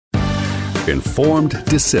Informed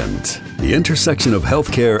Dissent, the intersection of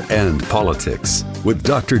healthcare and politics, with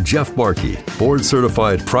Dr. Jeff Barkey,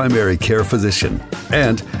 board-certified primary care physician,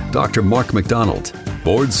 and Dr. Mark McDonald,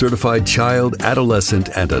 board-certified child, adolescent,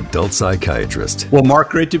 and adult psychiatrist. Well, Mark,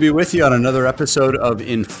 great to be with you on another episode of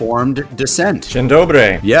Informed Dissent. Dzień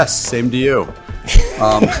dobry. Yes, same to you.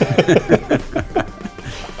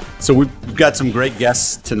 So we've got some great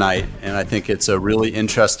guests tonight, and I think it's a really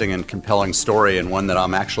interesting and compelling story, and one that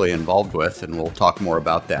I'm actually involved with, and we'll talk more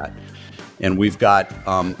about that. And we've got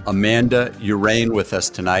Amanda Uraine with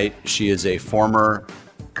us tonight. She is a former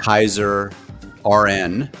Kaiser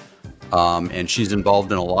RN, and she's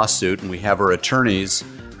involved in a lawsuit, and we have her attorneys.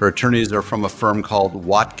 Her attorneys are from a firm called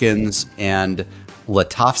Watkins and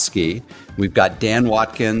Latofsky. We've got Dan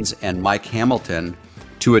Watkins and Mike Hamilton,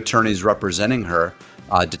 two attorneys representing her,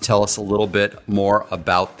 to tell us a little bit more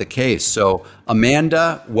about the case. So,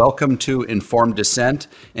 Amanda, welcome to Informed Dissent.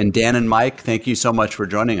 And Dan and Mike, thank you so much for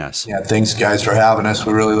joining us. Yeah, thanks, guys, for having us.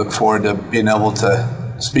 We really look forward to being able to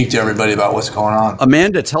speak to everybody about what's going on.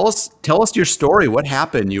 Amanda, tell us your story. What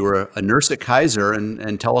happened? You were a nurse at Kaiser,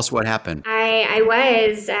 and tell us what happened. I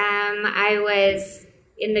was,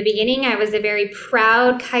 in the beginning, I was a very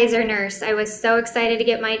proud Kaiser nurse. I was so excited to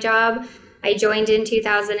get my job. I joined in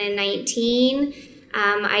 2019.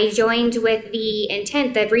 I joined with the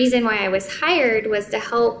intent, the reason why I was hired was to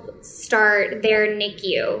help start their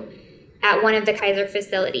NICU at one of the Kaiser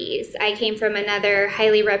facilities. I came from another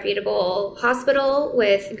highly reputable hospital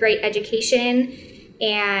with great education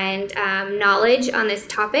and knowledge on this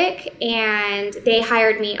topic, and they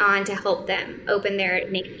hired me on to help them open their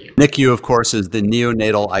NICU. NICU, of course, is the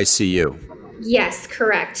neonatal ICU. Yes,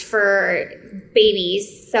 correct, for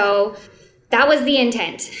babies. So that was the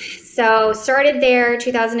intent. So started there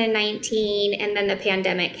 2019, and then the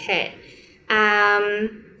pandemic hit.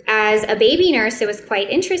 As a baby nurse, it was quite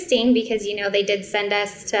interesting because, they did send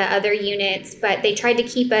us to other units, but they tried to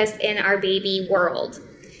keep us in our baby world.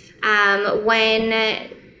 When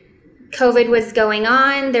COVID was going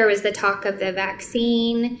on, there was the talk of the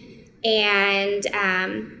vaccine, and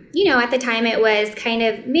at the time it was kind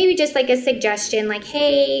of maybe just like a suggestion, like,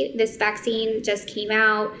 hey, this vaccine just came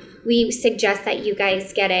out. We suggest that you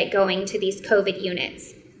guys get it going to these COVID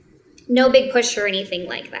units. No big push or anything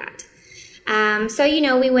like that. So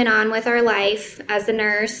we went on with our life as a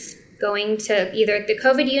nurse, going to either the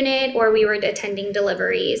COVID unit or we were attending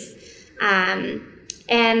deliveries. And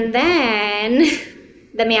then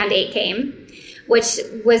the mandate came, which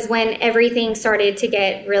was when everything started to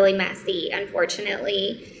get really messy,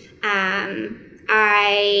 unfortunately.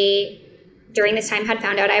 I, during this time, had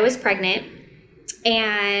found out I was pregnant.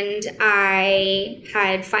 And I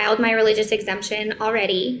had filed my religious exemption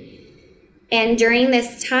already. And during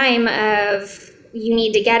this time of you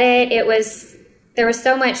need to get it, there was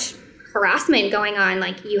so much harassment going on.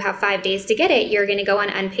 Like, you have 5 days to get it. You're going to go on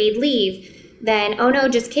unpaid leave. Then, oh no,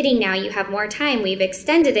 just kidding. Now you have more time. We've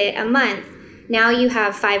extended it a month. Now you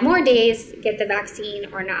have 5 more days, get the vaccine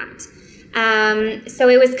or not. So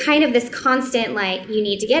it was kind of this constant, like, you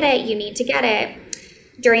need to get it, you need to get it.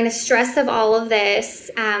 During the stress of all of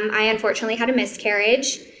this, I unfortunately had a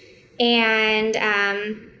miscarriage. And,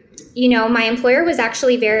 my employer was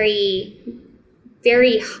actually very,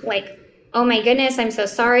 very like, oh my goodness, I'm so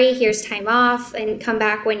sorry. Here's time off and come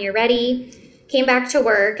back when you're ready. Came back to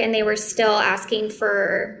work and they were still asking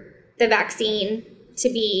for the vaccine to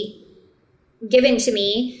be given to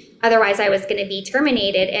me. Otherwise, I was going to be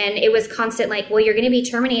terminated. And it was constant like, well, you're going to be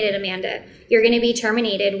terminated, Amanda. You're going to be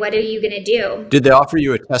terminated. What are you going to do? Did they offer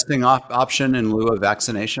you a testing option in lieu of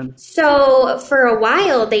vaccination? So for a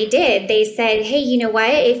while, they did. They said, hey, you know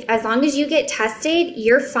what? As long as you get tested,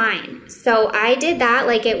 you're fine. So I did that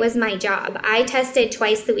like it was my job. I tested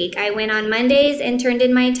twice a week. I went on Mondays and turned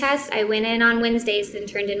in my test. I went in on Wednesdays and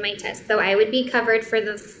turned in my test. So I would be covered for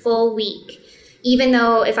the full week. Even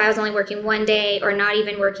though if I was only working one day or not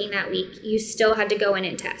even working that week, you still had to go in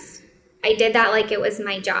and test. I did that like it was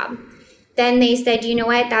my job. Then they said, you know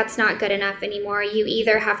what, that's not good enough anymore. You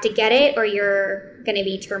either have to get it or you're going to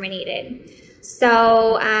be terminated.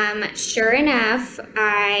 So sure enough,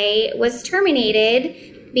 I was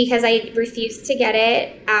terminated because I refused to get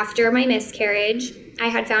it after my miscarriage. I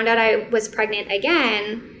had found out I was pregnant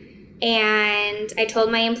again. And I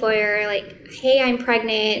told my employer, like, hey, I'm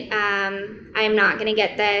pregnant. I'm not going to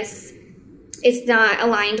get this. It's not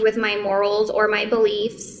aligned with my morals or my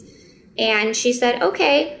beliefs. And she said,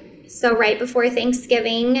 okay. So right before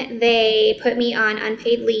Thanksgiving, they put me on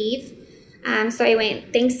unpaid leave. So I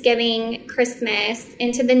went Thanksgiving, Christmas,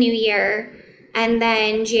 into the new year. And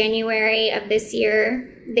then January of this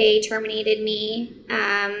year, they terminated me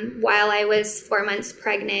while I was 4 months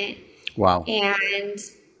pregnant. Wow. And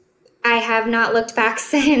I have not looked back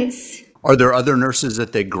since. Are there other nurses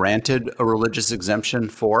that they granted a religious exemption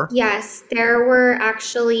for? Yes, there were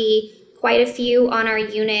actually quite a few on our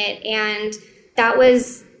unit. And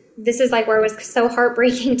this is like where it was so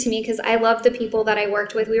heartbreaking to me because I loved the people that I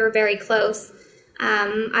worked with. We were very close.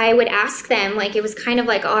 I would ask them, like, it was kind of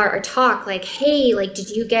like our talk, like, hey, like,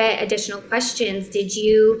 did you get additional questions? Did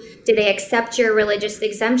they accept your religious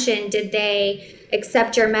exemption? Did they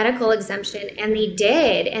accept your medical exemption? And they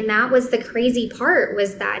did. And that was the crazy part,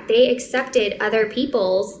 was that they accepted other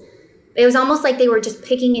people's. It was almost like they were just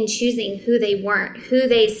picking and choosing who they weren't, who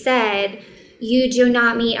they said, you do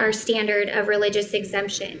not meet our standard of religious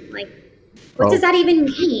exemption. Like, what does that even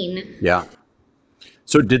mean? Yeah.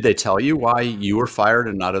 So did they tell you why you were fired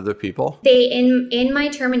and not other people? They, in my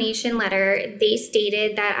termination letter, they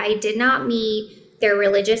stated that I did not meet their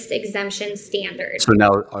religious exemption standard. So now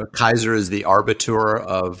Kaiser is the arbiter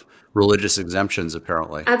of religious exemptions,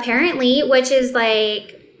 apparently. Apparently, which is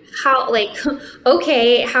like, how, like,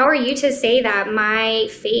 okay, how are you to say that my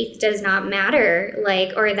faith does not matter?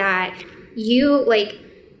 Like, or that you, like,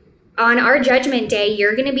 on our judgment day,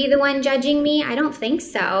 you're going to be the one judging me? I don't think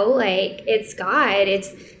so. Like, it's God. It's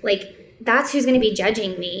like, that's who's going to be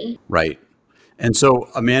judging me. Right. And so,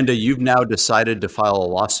 Amanda, you've now decided to file a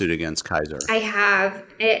lawsuit against Kaiser. I have.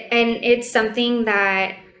 And it's something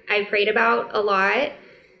that I prayed about a lot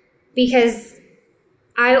because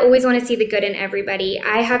I always want to see the good in everybody.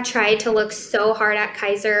 I have tried to look so hard at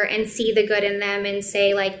Kaiser and see the good in them and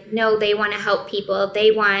say, like, no, they want to help people.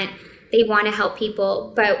 They want to help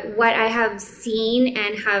people. But what I have seen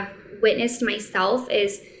and have witnessed myself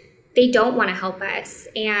is they don't want to help us.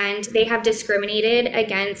 And they have discriminated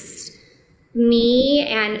against me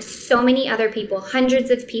and so many other people, hundreds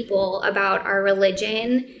of people, about our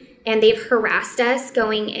religion. And they've harassed us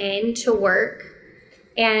going in to work.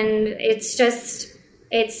 And it's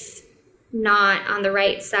not on the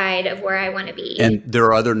right side of where I want to be. And there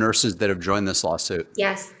are other nurses that have joined this lawsuit.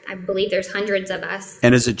 Yes, I believe there's hundreds of us.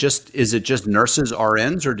 And is it just nurses,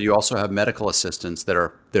 RNs, or do you also have medical assistants that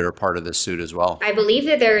are part of this suit as well? I believe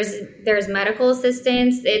that there's medical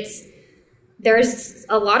assistants. There's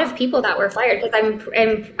a lot of people that were fired because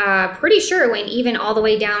I'm pretty sure it went even all the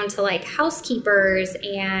way down to like housekeepers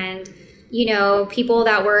and, you know, people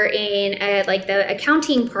that were in like the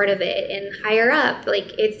accounting part of it and higher up.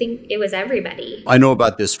 Like, I think it was everybody. I know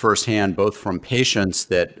about this firsthand, both from patients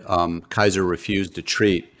that Kaiser refused to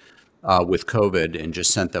treat with COVID and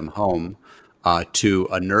just sent them home, to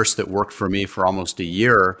a nurse that worked for me for almost a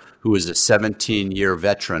year who was a 17-year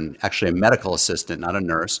veteran, actually a medical assistant, not a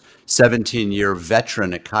nurse, 17-year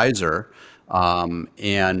veteran at Kaiser,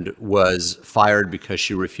 and was fired because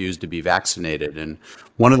she refused to be vaccinated. And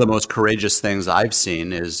one of the most courageous things I've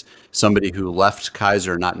seen is somebody who left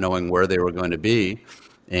Kaiser not knowing where they were going to be.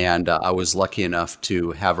 And I was lucky enough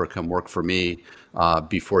to have her come work for me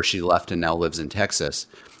before she left and now lives in Texas.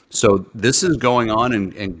 So this is going on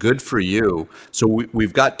and good for you. So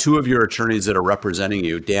we've got two of your attorneys that are representing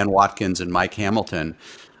you, Dan Watkins and Mike Hamilton.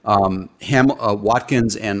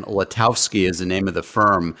 Watkins and Latowski is the name of the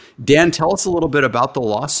firm. Dan, tell us a little bit about the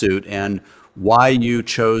lawsuit and why you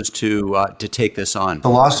chose to take this on. The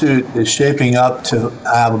lawsuit is shaping up to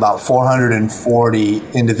have about 440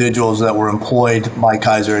 individuals that were employed by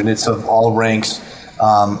Kaiser, and it's of all ranks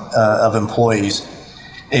of employees.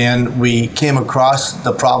 And we came across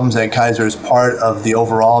the problems at Kaiser as part of the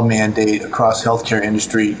overall mandate across healthcare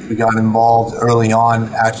industry. We got involved early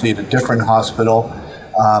on, actually at a different hospital,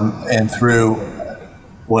 and through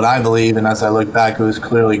what I believe, and as I look back, it was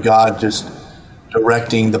clearly God just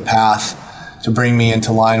directing the path to bring me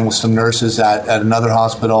into line with some nurses at another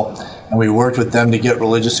hospital. And we worked with them to get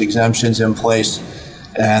religious exemptions in place.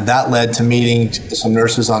 And that led to meeting some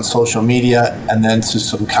nurses on social media and then to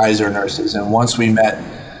some Kaiser nurses. And once we met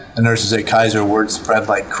the nurses at Kaiser, word spread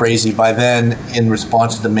like crazy. By then, in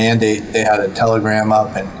response to the mandate, they had a telegram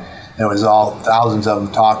up and it was all thousands of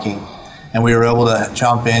them talking. And we were able to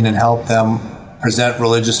jump in and help them present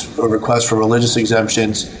requests for religious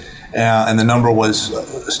exemptions. And the number was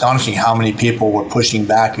astonishing how many people were pushing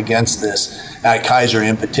back against this at Kaiser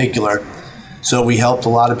in particular. So we helped a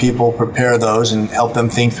lot of people prepare those and help them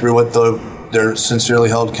think through what their sincerely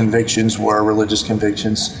held convictions were, religious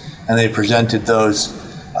convictions, and they presented those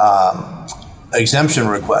exemption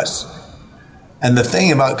requests. And the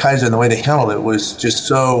thing about Kaiser and the way they handled it was just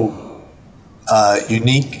so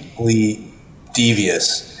uniquely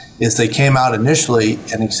devious, is they came out initially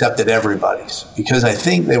and accepted everybody's, because I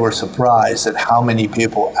think they were surprised at how many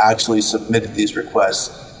people actually submitted these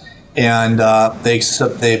requests. And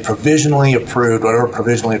they provisionally approved, whatever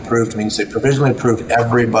provisionally approved means, they provisionally approved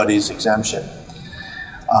everybody's exemption.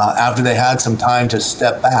 After they had some time to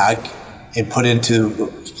step back and put into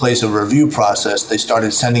place a review process, they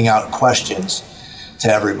started sending out questions to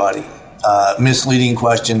everybody. Misleading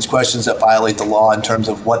questions that violate the law in terms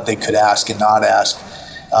of what they could ask and not ask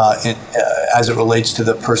as it relates to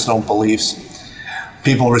the personal beliefs.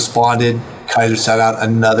 People responded. Kaiser sent out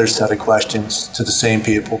another set of questions to the same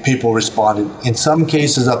people. People responded. In some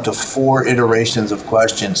cases, up to 4 iterations of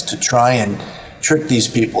questions to try and trick these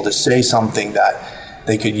people to say something that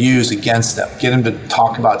they could use against them, get them to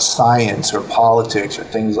talk about science or politics or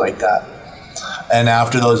things like that. And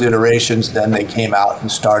after those iterations, then they came out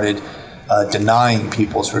and started denying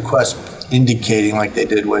people's requests, indicating, like they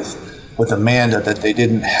did with Amanda, that they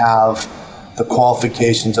didn't have the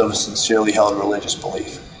qualifications of a sincerely held religious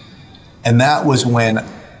belief. And that was when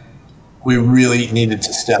we really needed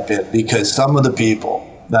to step in, because some of the people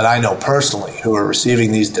that I know personally who are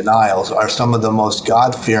receiving these denials are some of the most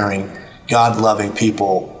God-fearing, God-loving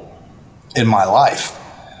people in my life,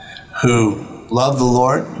 who love the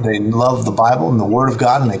Lord, they love the Bible and the Word of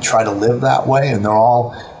God, and they try to live that way, and they're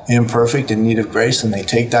all imperfect, in need of grace, and they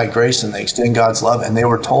take that grace and they extend God's love. And they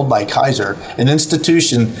were told by Kaiser, an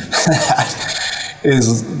institution that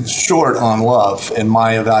is short on love in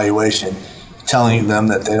my evaluation, telling them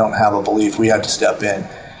that they don't have a belief. We had to step in,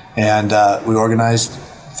 and we organized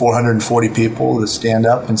 440 people to stand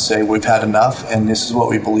up and say, we've had enough, and this is what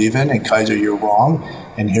we believe in, and Kaiser, you're wrong,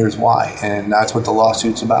 and here's why. And that's what the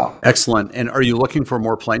lawsuit's about. Excellent. And are you looking for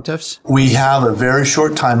more plaintiffs? We have a very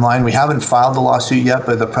short timeline. We haven't filed the lawsuit yet,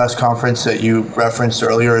 but the press conference that you referenced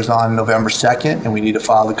earlier is on November 2nd, and we need to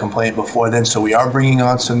file the complaint before then. So we are bringing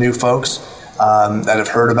on some new folks that have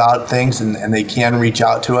heard about things, and they can reach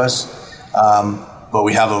out to us. But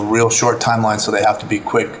we have a real short timeline, so they have to be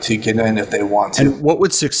quick to get in if they want to. And what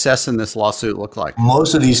would success in this lawsuit look like?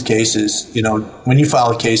 Most of these cases, when you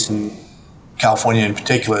file a case in California in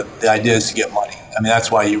particular, the idea is to get money. I mean, that's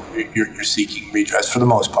why you're seeking redress for the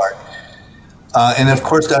most part. And of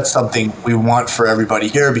course, that's something we want for everybody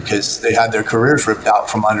here, because they had their careers ripped out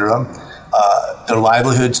from under them, their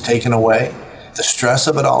livelihoods taken away. The stress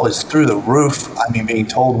of it all is through the roof. I mean, being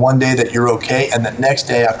told one day that you're okay, and the next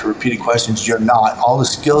day after repeated questions, you're not. All the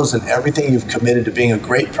skills and everything you've committed to being a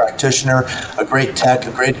great practitioner, a great tech,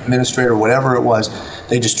 a great administrator, whatever it was,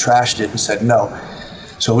 they just trashed it and said no.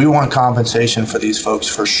 So we want compensation for these folks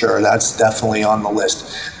for sure. That's definitely on the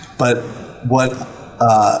list. But what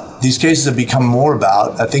these cases have become more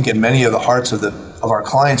about, I think, in many of the hearts of our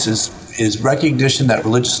clients, is recognition that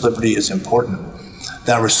religious liberty is important.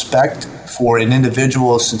 That respect for an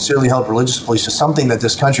individual's sincerely held religious beliefs is something that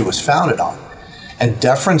this country was founded on. And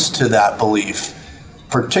deference to that belief,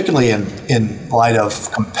 particularly in light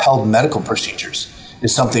of compelled medical procedures,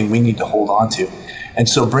 is something we need to hold on to. And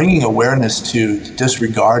so bringing awareness to the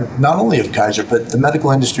disregard, not only of Kaiser, but the medical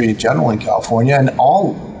industry in general in California, and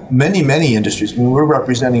many industries. I mean, we're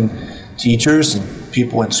representing teachers and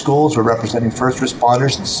people in schools. We're representing first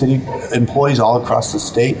responders and city employees all across the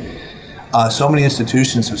state. So many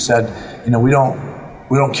institutions have said, we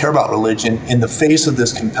don't care about religion in the face of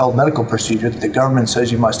this compelled medical procedure that the government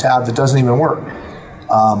says you must have that doesn't even work.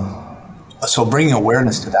 So bringing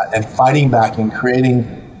awareness to that and fighting back and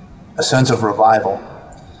creating a sense of revival,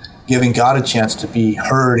 giving God a chance to be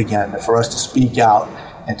heard again, for us to speak out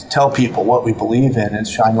and to tell people what we believe in and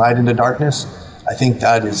shine light into darkness. I think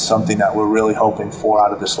that is something that we're really hoping for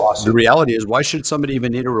out of this lawsuit. The reality is, why should somebody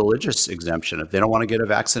even need a religious exemption? If they don't want to get a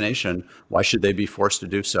vaccination, why should they be forced to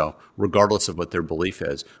do so, regardless of what their belief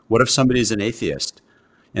is? What if somebody's an atheist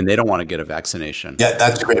and they don't want to get a vaccination? Yeah,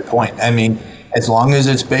 that's a great point. I mean, as long as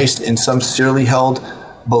it's based in some sincerely held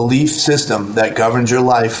belief system that governs your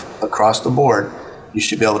life across the board, you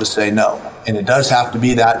should be able to say no. And it does have to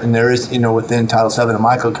be that, and there is, within Title VII, and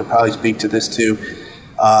Michael could probably speak to this too,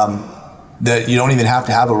 that you don't even have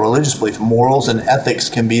to have a religious belief. Morals and ethics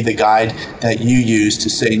can be the guide that you use to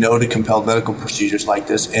say no to compelled medical procedures like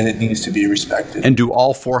this, and it needs to be respected. And do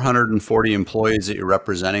all 440 employees that you're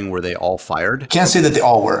representing, were they all fired? Can't say that they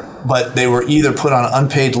all were, but they were either put on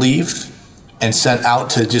unpaid leave and sent out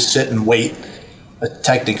to just sit and wait,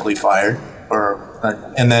 technically fired,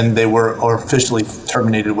 and then they were officially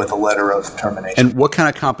terminated with a letter of termination. And what kind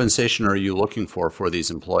of compensation are you looking for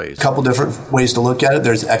these employees? A couple different ways to look at it.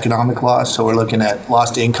 There's economic loss, so we're looking at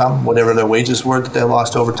lost income, whatever their wages were that they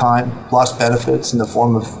lost over time, lost benefits in the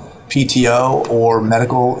form of PTO or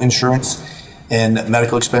medical insurance, and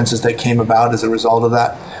medical expenses that came about as a result of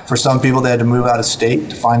that. For some people, they had to move out of state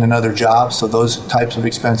to find another job, so those types of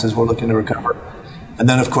expenses we're looking to recover. And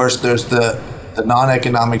then, of course, there's the the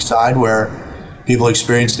non-economic side where people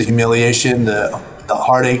experience the humiliation, the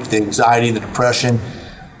heartache, the anxiety, the depression,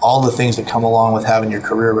 all the things that come along with having your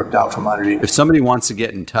career ripped out from under you. If somebody wants to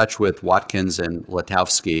get in touch with Watkins and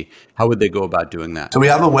Letowski, how would they go about doing that? So we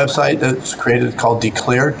have a website that's created called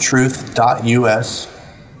declaretruth.us.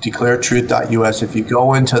 Declaretruth.us. If you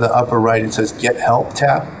go into the upper right, it says Get Help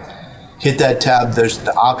tab. Hit that tab. There's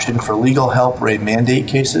the option for legal help rate mandate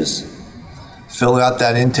cases. Fill out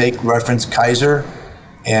that intake, reference Kaiser,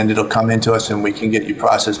 and it'll come into us and we can get you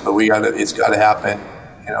processed. But it's got to happen,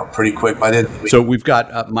 pretty quick. So we've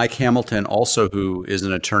got Mike Hamilton also, who is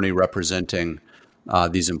an attorney representing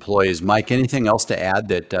these employees. Mike, anything else to add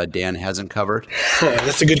that Dan hasn't covered?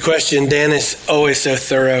 That's a good question. Dan is always so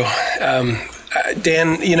thorough.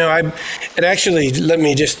 Dan, let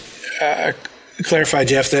me just clarify,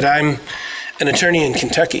 Jeff, that I'm an attorney in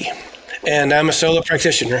Kentucky, and I'm a solo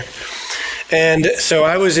practitioner. And so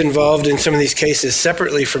I was involved in some of these cases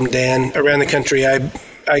separately from Dan around the country. I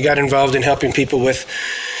got involved in helping people with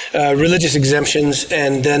religious exemptions,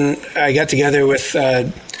 and then I got together with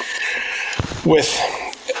a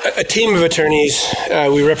team of attorneys.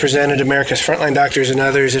 We represented America's Frontline Doctors and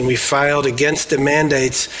others, and we filed against the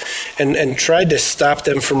mandates and tried to stop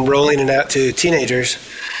them from rolling it out to teenagers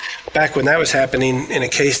back when that was happening in a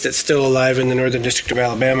case that's still alive in the Northern District of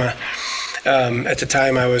Alabama. At the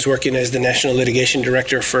time, I was working as the National Litigation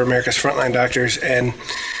Director for America's Frontline Doctors, and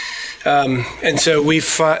so we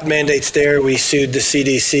fought mandates there. We sued the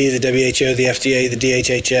CDC, the WHO, the FDA, the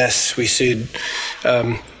DHHS. We sued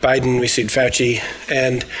Biden. We sued Fauci,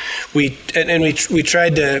 and we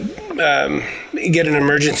tried to get an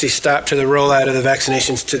emergency stop to the rollout of the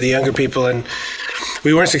vaccinations to the younger people, and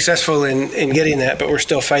we weren't successful in getting that. But we're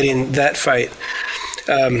still fighting that fight.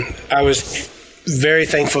 I was very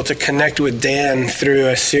thankful to connect with Dan through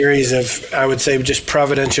a series of, I would say, just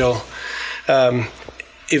providential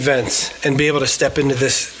events, and be able to step into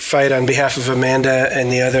this fight on behalf of Amanda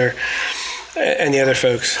and the other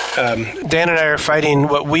folks. Dan and I are fighting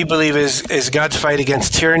what we believe is God's fight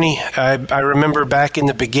against tyranny. I remember back in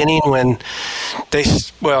the beginning when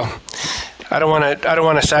I don't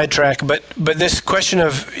want to sidetrack, but this question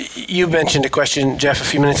of, you mentioned a question, Jeff, a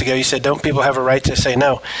few minutes ago. You said, don't people have a right to say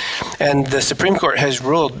no? And the Supreme Court has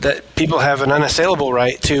ruled that people have an unassailable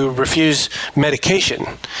right to refuse medication.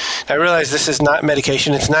 I realize this is not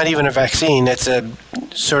medication. It's not even a vaccine. It's a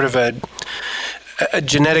sort of a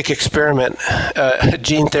genetic experiment, a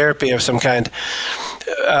gene therapy of some kind.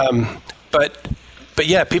 But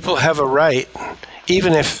yeah, people have a right,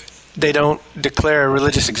 even if they don't declare a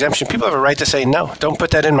religious exemption. People have a right to say, no, don't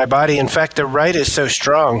put that in my body. In fact, the right is so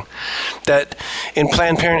strong that in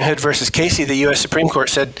Planned Parenthood versus Casey, the U.S. Supreme Court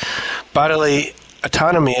said bodily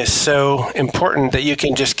autonomy is so important that you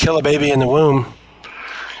can just kill a baby in the womb.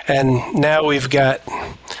 And now we've got,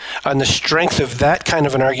 on the strength of that kind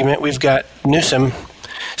of an argument, we've got Newsom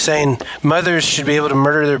saying mothers should be able to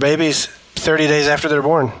murder their babies 30 days after they're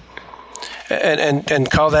born. And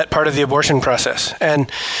call that part of the abortion process.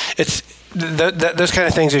 And it's those kind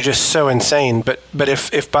of things are just so insane. But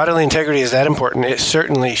if bodily integrity is that important, it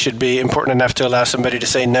certainly should be important enough to allow somebody to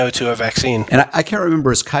say no to a vaccine. And I can't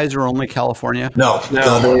remember, is Kaiser only California? No, they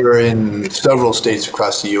are in several states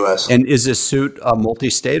across the U.S. And is this suit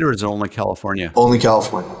multi-state, or is it only California? Only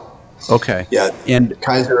California. Okay. Yeah. And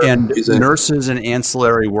Kaiser and nurses and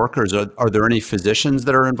ancillary workers, are there any physicians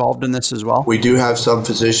that are involved in this as well? We do have some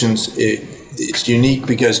physicians. It's unique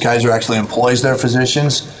because Kaiser actually employs their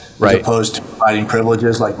physicians, as opposed to providing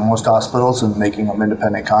privileges like most hospitals and making them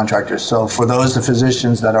independent contractors. So for the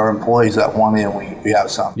physicians that are employees that want in, we have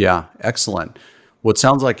some. Yeah, excellent. Well, it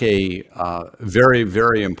sounds like a very,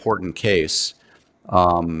 very important case.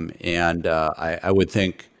 And I would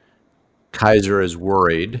think Kaiser is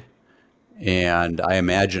worried. And I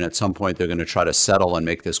imagine at some point they're going to try to settle and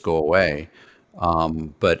make this go away.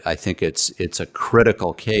 But I think it's a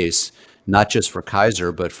critical case, not just for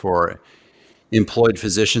Kaiser, but for employed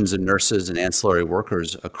physicians and nurses and ancillary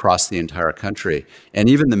workers across the entire country, and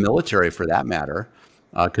even the military for that matter,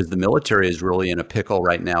 because the military is really in a pickle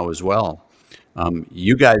right now as well.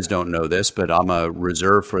 You guys don't know this, but I'm a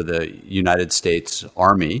reserve for the United States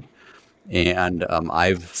Army. And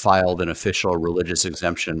I've filed an official religious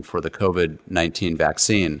exemption for the COVID-19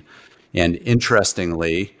 vaccine. And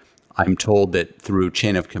interestingly, I'm told that through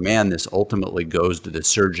chain of command, this ultimately goes to the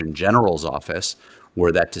Surgeon General's office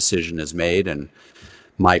where that decision is made. And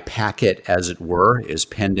my packet, as it were, is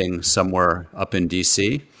pending somewhere up in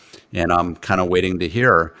D.C. And I'm kind of waiting to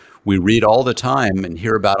hear. We read all the time and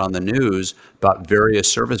hear about on the news about various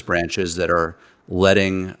service branches that are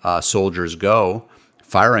letting soldiers go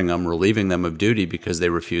firing them, relieving them of duty because they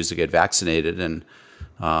refuse to get vaccinated. And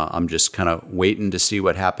I'm just kind of waiting to see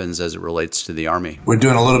what happens as it relates to the Army. We're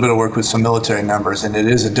doing a little bit of work with some military members, and it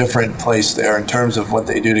is a different place there in terms of what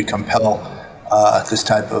they do to compel this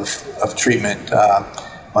type of treatment.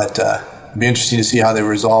 But it'd be interesting to see how they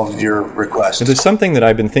resolve your request. There's something that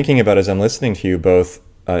I've been thinking about as I'm listening to you both,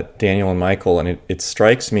 Daniel and Michael, and it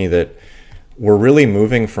strikes me that we're really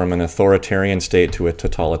moving from an authoritarian state to a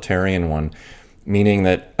totalitarian one, meaning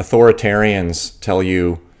that authoritarians tell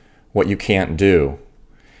you what you can't do,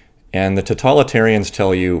 and the totalitarians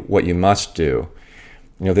tell you what you must do.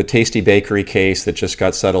 You know, the Tasty Bakery case that just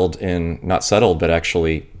got not settled, but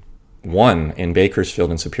actually won in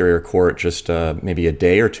Bakersfield in Superior Court just maybe a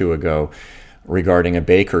day or two ago, regarding a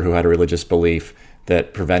baker who had a religious belief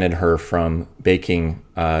that prevented her from baking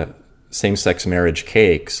same-sex marriage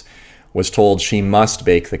cakes, was told she must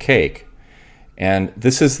bake the cake. And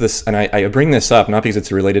I bring this up not because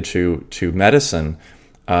it's related to medicine,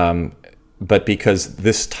 but because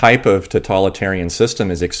this type of totalitarian system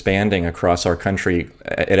is expanding across our country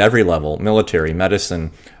at every level: military,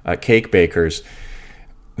 medicine, cake bakers.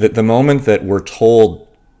 That the moment that we're told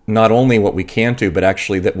not only what we can't do, but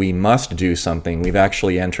actually that we must do something, we've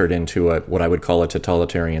actually entered into what I would call a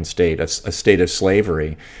totalitarian state, a state of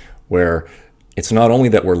slavery, where it's not only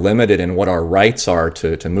that we're limited in what our rights are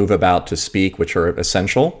to move about, to speak, which are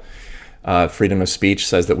essential. Freedom of speech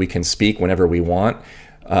says that we can speak whenever we want,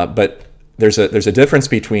 but there's a difference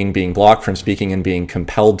between being blocked from speaking and being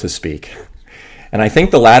compelled to speak. And I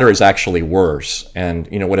think the latter is actually worse. And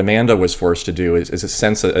what Amanda was forced to do is a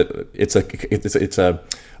sense it's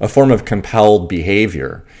a form of compelled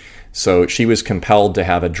behavior. So she was compelled to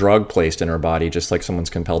have a drug placed in her body, just like someone's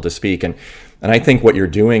compelled to speak. And I think what you're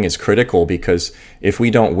doing is critical, because if we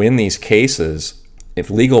don't win these cases, if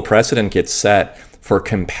legal precedent gets set for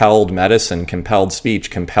compelled medicine, compelled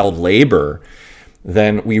speech, compelled labor,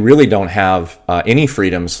 then we really don't have any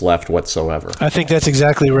freedoms left whatsoever. I think that's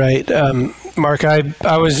exactly right. Mark,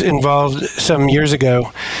 I was involved some years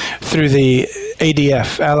ago through the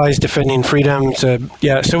ADF, Allies Defending Freedom. So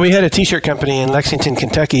we had a T-shirt company in Lexington,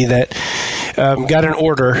 Kentucky that got an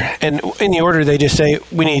order, and in the order they just say,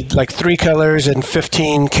 we need like 3 colors and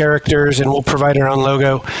 15 characters, and we'll provide our own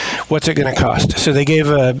logo. What's it going to cost? So they gave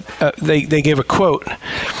they gave a quote.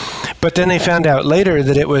 But then they found out later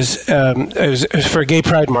that it was for a gay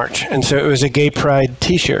pride march. And so it was a gay pride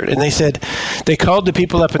T-shirt. And they called the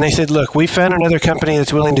people up and they said, look, we found another company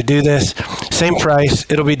that's willing to do this. Same price.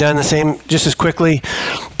 It'll be done the same, just as quickly.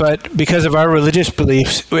 But because of our religious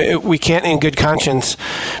beliefs, we can't in good conscience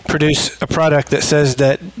produce a product that says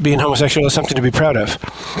that being homosexual is something to be proud of.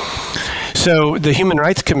 So the Human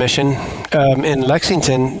Rights Commission in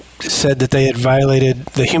Lexington said that they had violated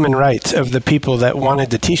the human rights of the people that wanted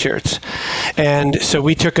the T-shirts. And so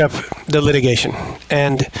we took up the litigation.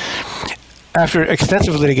 And after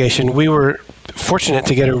extensive litigation, we were fortunate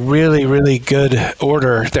to get a really, really good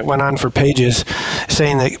order that went on for pages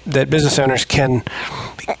saying that business owners can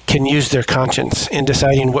use their conscience in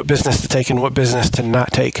deciding what business to take and what business to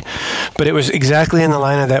not take. But it was exactly in the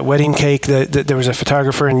line of that wedding cake that there was a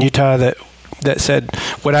photographer in Utah that said,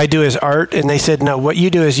 what I do is art. And they said, no, what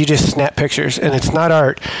you do is you just snap pictures, and it's not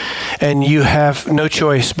art. And you have no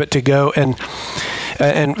choice but to go and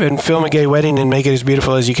film a gay wedding and make it as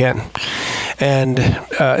beautiful as you can. And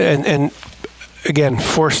again,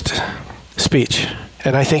 forced speech.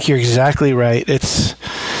 And I think you're exactly right.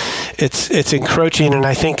 It's encroaching, and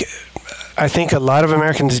I think a lot of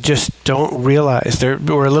Americans just don't realize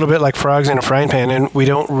we're a little bit like frogs in a frying pan, and we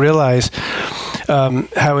don't realize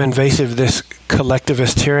how invasive this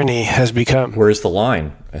collectivist tyranny has become. Where's the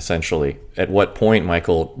line, essentially? At what point,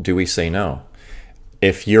 Michael, do we say no?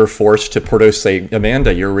 If you're forced to produce, say,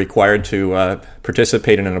 Amanda, you're required to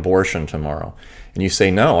participate in an abortion tomorrow, and you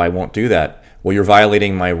say, no, I won't do that. Well, you're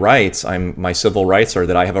violating my rights. My civil rights are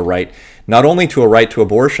that I have a right, not only to a right to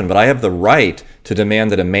abortion, but I have the right to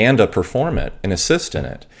demand that Amanda perform it and assist in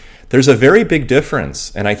it. There's a very big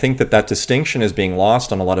difference, and I think that distinction is being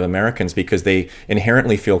lost on a lot of Americans because they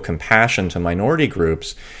inherently feel compassion to minority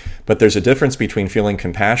groups, but there's a difference between feeling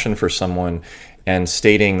compassion for someone and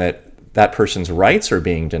stating that person's rights are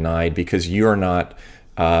being denied because you're not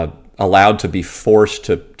allowed to be forced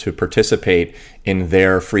to participate in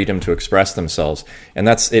their freedom to express themselves. And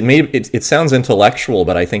it sounds intellectual,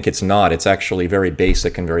 but I think it's not. It's actually very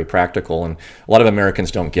basic and very practical, and a lot of Americans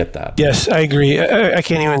don't get that. Yes, I agree. I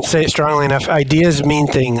can't even say it strongly enough. Ideas mean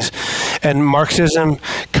things, and Marxism,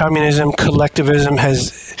 communism, collectivism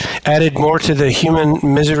added more to the human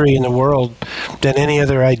misery in the world than any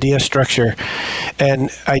other idea structure.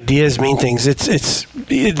 And ideas mean things.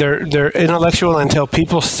 They're intellectual until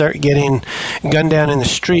people start getting gunned down in the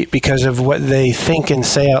street because of what they think and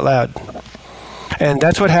say out loud. And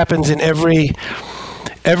that's what happens in every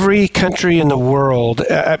country in the world.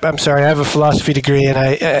 I'm sorry, I have a philosophy degree and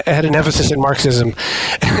I had an emphasis in Marxism.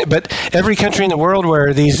 But every country in the world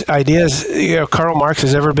where these ideas, Karl Marx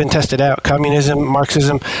has ever been tested out, communism,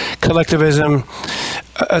 Marxism, collectivism,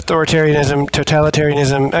 authoritarianism,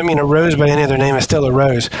 totalitarianism, a rose by any other name is still a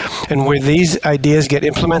rose. And where these ideas get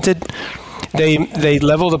implemented, they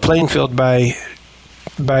level the playing field by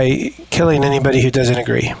killing anybody who doesn't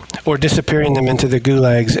agree or disappearing them into the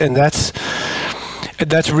gulags. And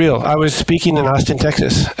that's real. I was speaking in Austin,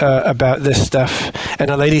 Texas about this stuff,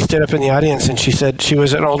 and a lady stood up in the audience and she said she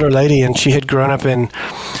was an older lady and she had grown up in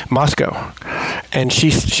Moscow, and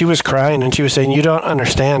she was crying and she was saying, "You don't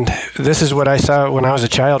understand. This is what I saw when I was a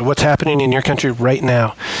child. What's happening in your country right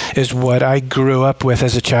now is what I grew up with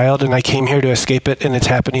as a child, and I came here to escape it, and it's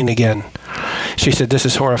happening again." She said, "This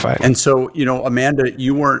is horrifying." And so, Amanda,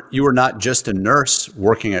 you were not just a nurse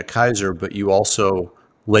working at Kaiser, but you also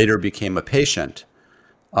later became a patient.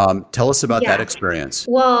 Tell us about that experience.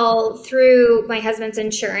 Well, through my husband's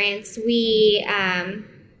insurance, we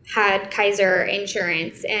had Kaiser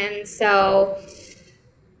insurance. And so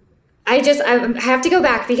I have to go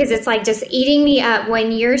back because it's like just eating me up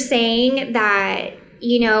when you're saying that,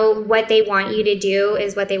 what they want you to do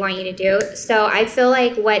is what they want you to do. So I feel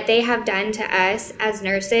like what they have done to us as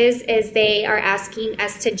nurses is they are asking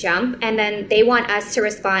us to jump, and then they want us to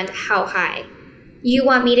respond, how high? You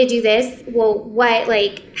want me to do this? Well,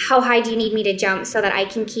 how high do you need me to jump so that I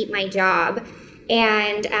can keep my job?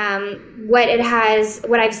 And what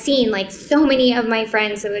I've seen, so many of my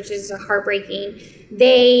friends, which is heartbreaking,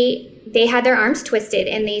 they had their arms twisted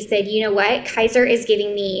and they said, you know what? Kaiser is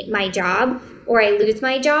giving me my job, or I lose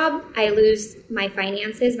my job, I lose my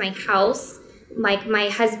finances, my house. My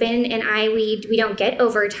husband and I, we don't get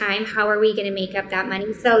overtime. How are we going to make up that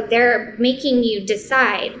money? So they're making you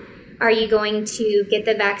decide. Are you going to get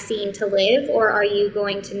the vaccine to live, or are you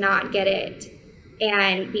going to not get it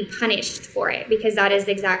and be punished for it? Because that is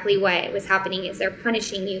exactly what was happening, is they're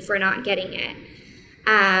punishing you for not getting it.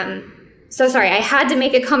 So sorry, I had to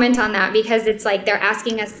make a comment on that because it's like they're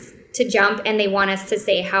asking us to jump and they want us to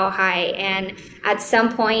say how high. And at some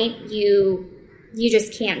point you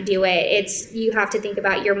just can't do it. You have to think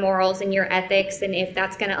about your morals and your ethics and if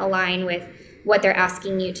that's going to align with what they're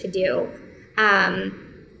asking you to do.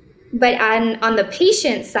 But on the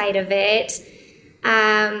patient side of it,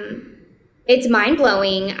 it's mind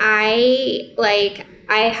blowing. I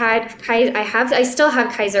still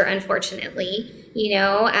have Kaiser, unfortunately.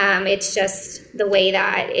 It's just the way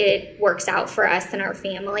that it works out for us and our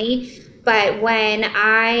family. But when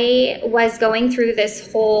I was going through this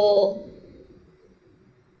whole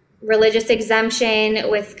religious exemption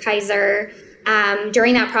with Kaiser,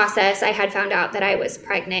 during that process, I had found out that I was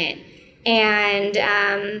pregnant. And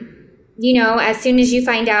as soon as you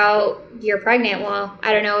find out you're pregnant, well,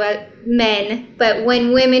 I don't know about men, but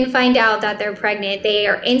when women find out that they're pregnant, they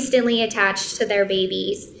are instantly attached to their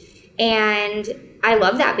babies. And I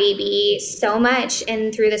love that baby so much.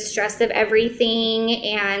 And through the stress of everything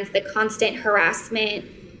and the constant harassment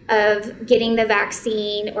of getting the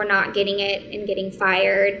vaccine or not getting it and getting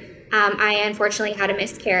fired, I unfortunately had a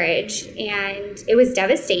miscarriage, and it was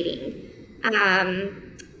devastating.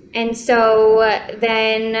 And so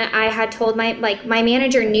then I had told my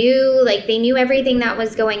manager knew, they knew everything that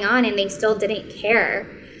was going on, and they still didn't care.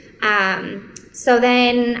 So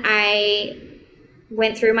then I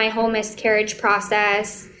went through my whole miscarriage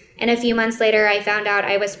process, and a few months later I found out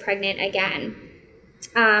I was pregnant again.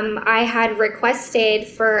 I had requested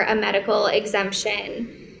for a medical exemption,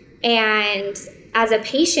 and as a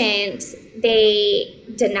patient, they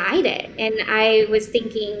denied it. And I was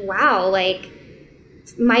thinking, wow,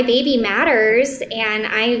 my baby matters, and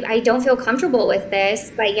I don't feel comfortable with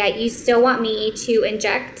this, but yet you still want me to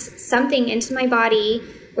inject something into my body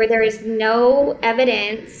where there is no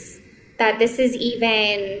evidence that this is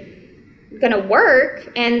even going to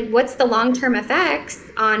work, and what's the long-term effects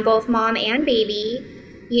on both mom and baby.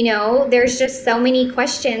 There's just so many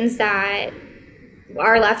questions that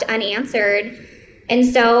are left unanswered. And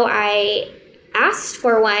so I asked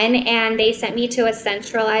for one, and they sent me to a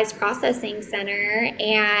centralized processing center,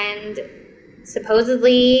 and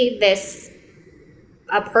supposedly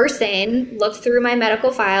a person looked through my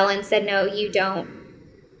medical file and said, no, you don't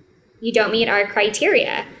meet our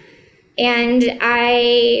criteria. And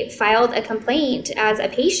I filed a complaint as a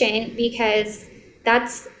patient because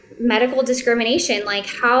that's medical discrimination. Like,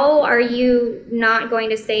 how are you not going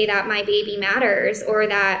to say that my baby matters, or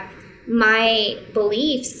that my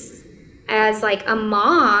beliefs as like a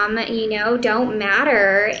mom, don't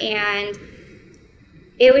matter? And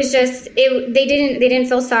it was just, they didn't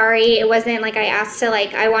feel sorry. It wasn't like I asked to,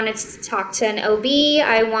 like, I wanted to talk to an OB.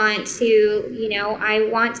 I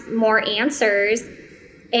want more answers.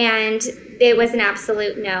 And it was an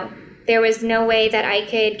absolute no. There was no way that I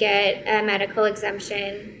could get a medical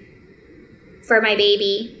exemption for my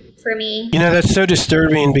baby, for me. That's so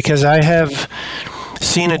disturbing, because I have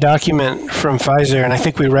seen a document from Pfizer, and I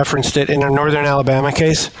think we referenced it in our Northern Alabama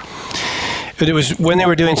case. But it was when they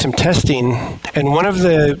were doing some testing, and one of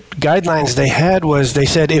the guidelines they had was, they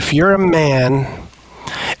said, if you're a man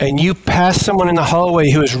and you pass someone in the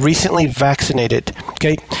hallway who is recently vaccinated,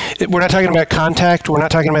 okay? We're not talking about contact. We're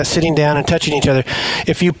not talking about sitting down and touching each other.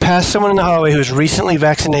 If you pass someone in the hallway who is recently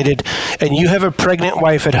vaccinated and you have a pregnant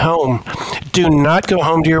wife at home, do not go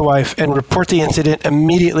home to your wife and report the incident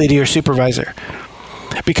immediately to your supervisor.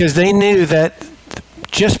 Because they knew that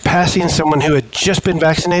just passing someone who had just been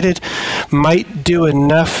vaccinated might do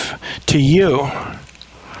enough to you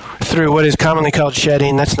through what is commonly called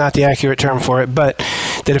shedding. That's not the accurate term for it, but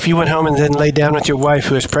that if you went home and then laid down with your wife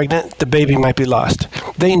who is pregnant, the baby might be lost.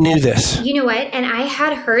 They knew this. You know what? And I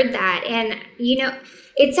had heard that. And,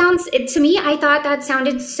 to me, I thought that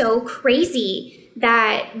sounded so crazy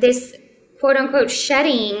that this quote unquote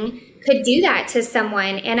shedding could do that to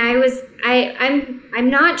someone. And I'm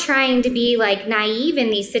not trying to be like naive in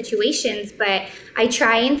these situations, but I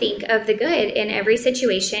try and think of the good in every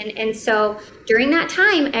situation. And so during that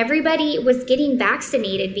time, everybody was getting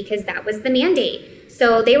vaccinated because that was the mandate.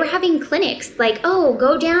 So they were having clinics like, oh,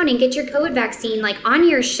 go down and get your COVID vaccine, like on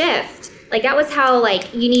your shift. Like that was how,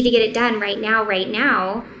 like, you need to get it done right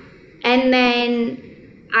now. And then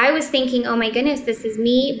I was thinking, oh my goodness, this is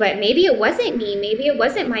me, but maybe it wasn't me.Maybe it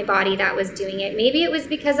wasn't my body that was doing it. Maybe it was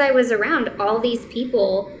because I was around all these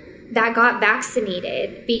people that got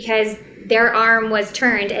vaccinated because their arm was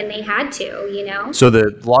turned and they had to, So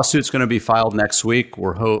the lawsuit's going to be filed next week.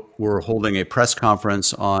 We're holding a press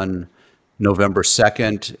conference on November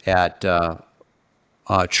 2nd at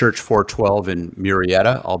Church 412 in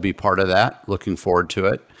Murrieta. I'll be part of that. Looking forward to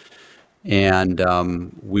it. And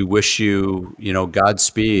we wish you,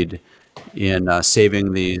 Godspeed in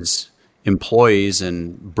saving these employees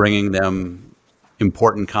and bringing them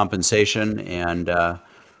important compensation and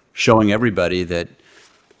showing everybody that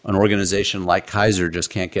an organization like Kaiser just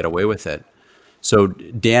can't get away with it. So,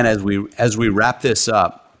 Dan, as we wrap this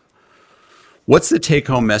up, what's the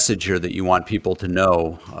take-home message here that you want people to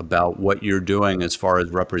know about what you're doing as far as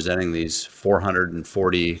representing these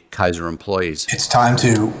 440 Kaiser employees? It's time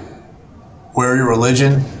to wear your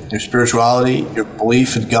religion, your spirituality, your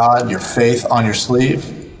belief in God, your faith on your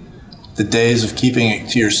sleeve. The days of keeping it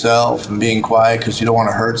to yourself and being quiet because you don't want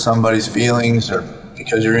to hurt somebody's feelings or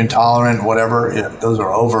because you're intolerant, whatever, those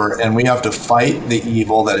are over. And we have to fight the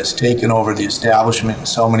evil that has taken over the establishment in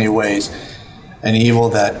so many ways. An evil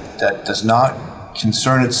that does not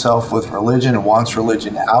concern itself with religion and wants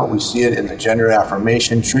religion out. We see it in the gender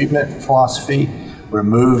affirmation treatment philosophy.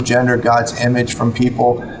 Remove gender, God's image from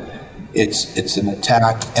people. It's an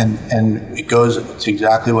attack, and it goes to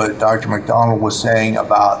exactly what Dr. McDonald was saying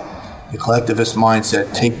about the collectivist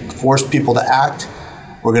mindset. Force people to act.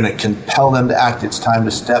 We're going to compel them to act. It's time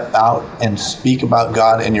to step out and speak about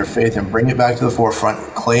God and your faith and bring it back to the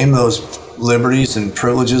forefront. Claim those liberties and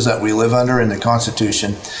privileges that we live under in the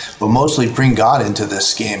Constitution, but mostly bring God into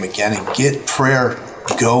this game again and get prayer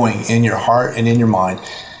going in your heart and in your mind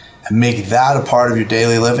and make that a part of your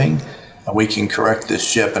daily living. And we can correct this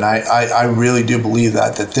ship. And I really do believe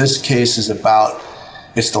that this case is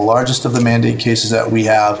it's the largest of the mandate cases that we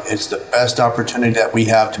have. It's the best opportunity that we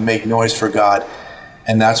have to make noise for God.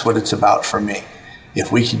 And that's what it's about for me.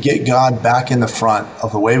 If we can get God back in the front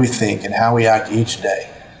of the way we think and how we act each day,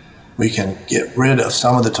 we can get rid of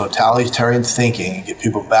some of the totalitarian thinking and get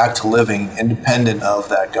people back to living independent of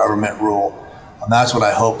that government rule. And that's what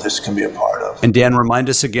I hope this can be a part of. And Dan, remind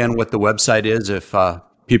us again what the website is if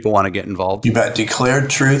people want to get involved. You bet.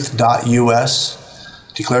 Declaredtruth.us.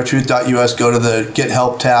 Declaredtruth.us. Go to the Get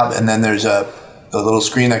Help tab, and then there's the little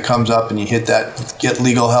screen that comes up, and you hit that Get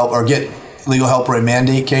Legal Help or Get Legal Help or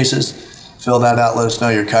Mandate Cases. Fill that out. Let us know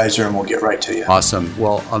you're Kaiser, and we'll get right to you. Awesome.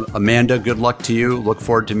 Well, Amanda, good luck to you. Look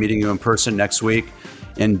forward to meeting you in person next week.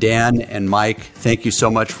 And Dan and Mike, thank you so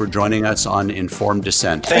much for joining us on Informed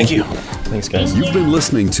Dissent. Thank you. Thanks, guys. You've been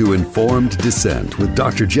listening to Informed Dissent with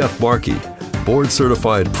Dr. Jeff Barkey,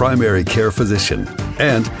 board-certified primary care physician,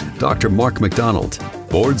 and Dr. Mark McDonald,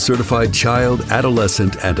 board-certified child,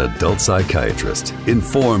 adolescent, and adult psychiatrist.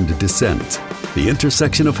 Informed Dissent, the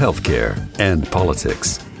intersection of healthcare and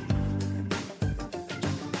politics.